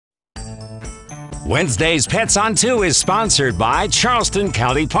Wednesday's Pets on 2 is sponsored by Charleston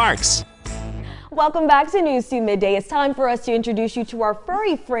County Parks. Welcome back to News 2 Midday. It's time for us to introduce you to our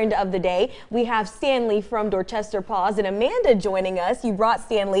furry friend of the day. We have Stanley from Dorchester Paws and Amanda joining us. You brought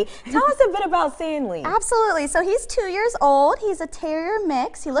Stanley. Tell us a bit about Stanley. Absolutely. So he's 2 years old. He's a terrier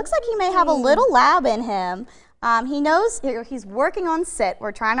mix. He looks like he may have a little lab in him. He knows he's working on sit.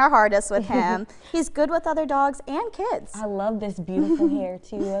 We're trying our hardest with him. He's good with other dogs and kids. I love this beautiful hair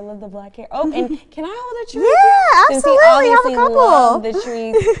too. I love the black hair. Oh, and can I hold a treat? Yeah, absolutely. Have a couple. Love the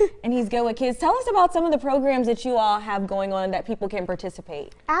treats, and he's good with kids. Tell us about some of the programs that you all have going on that people can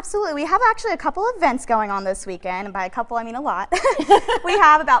participate. Absolutely. We have actually a couple events going on this weekend, and by a couple I mean a lot. We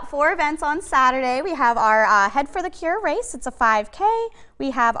have about 4 events on Saturday. We have our Head for the Cure race. It's a 5K. We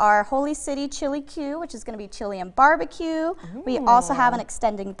have our Holy City Chili Q, which is going to be chili and barbecue. Ooh. We also have an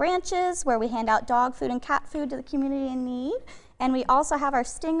Extending Branches where we hand out dog food and cat food to the community in need. And we also have our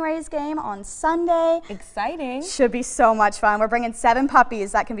Stingrays game on Sunday. Exciting. Should be so much fun. We're bringing 7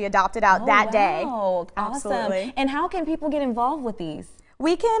 puppies that can be adopted out that day. Awesome. Absolutely. And how can people get involved with these?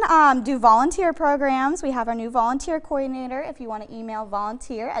 We can do volunteer programs. We have our new volunteer coordinator if you want to email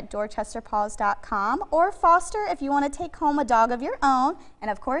volunteer@dorchesterpaws.com, or foster if you want to take home a dog of your own, and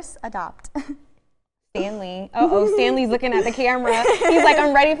of course, adopt. Stanley. Stanley's looking at the camera. He's like,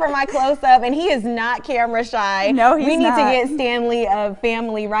 I'm ready for my close-up, and he is not camera shy. No, he's not. We need to get Stanley a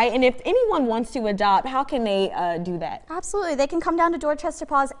family, right? And if anyone wants to adopt, how can they do that? Absolutely. They can come down to Dorchester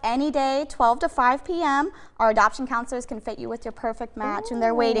Paws any day, 12 to 5 p.m. Our adoption counselors can fit you with your perfect match, and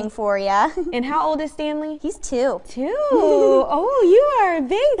they're waiting for you. And how old is Stanley? He's 2. 2. Oh, you are a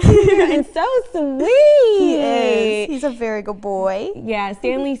big 2 and so sweet. He is. He's a very good boy. Yeah,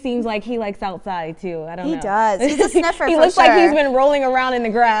 Stanley seems like he likes outside, too. I don't know. He does. He's a sniffer He for looks sure. like he's been rolling around in the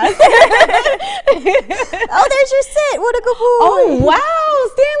grass. Oh, there's your sit. What a good boy. Oh, wow.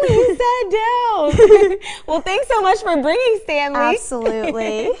 Stanley, you sat down. Well, thanks so much for bringing Stanley.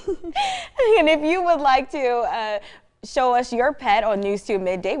 Absolutely. And if you would like to show us your pet on News 2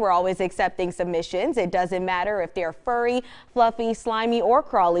 Midday, we're always accepting submissions. It doesn't matter if they're furry, fluffy, slimy, or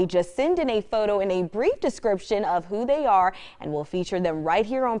crawly. Just send in a photo and a brief description of who they are, and we'll feature them right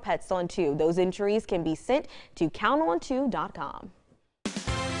here on Pets on 2. Those entries can be sent to counton2.com.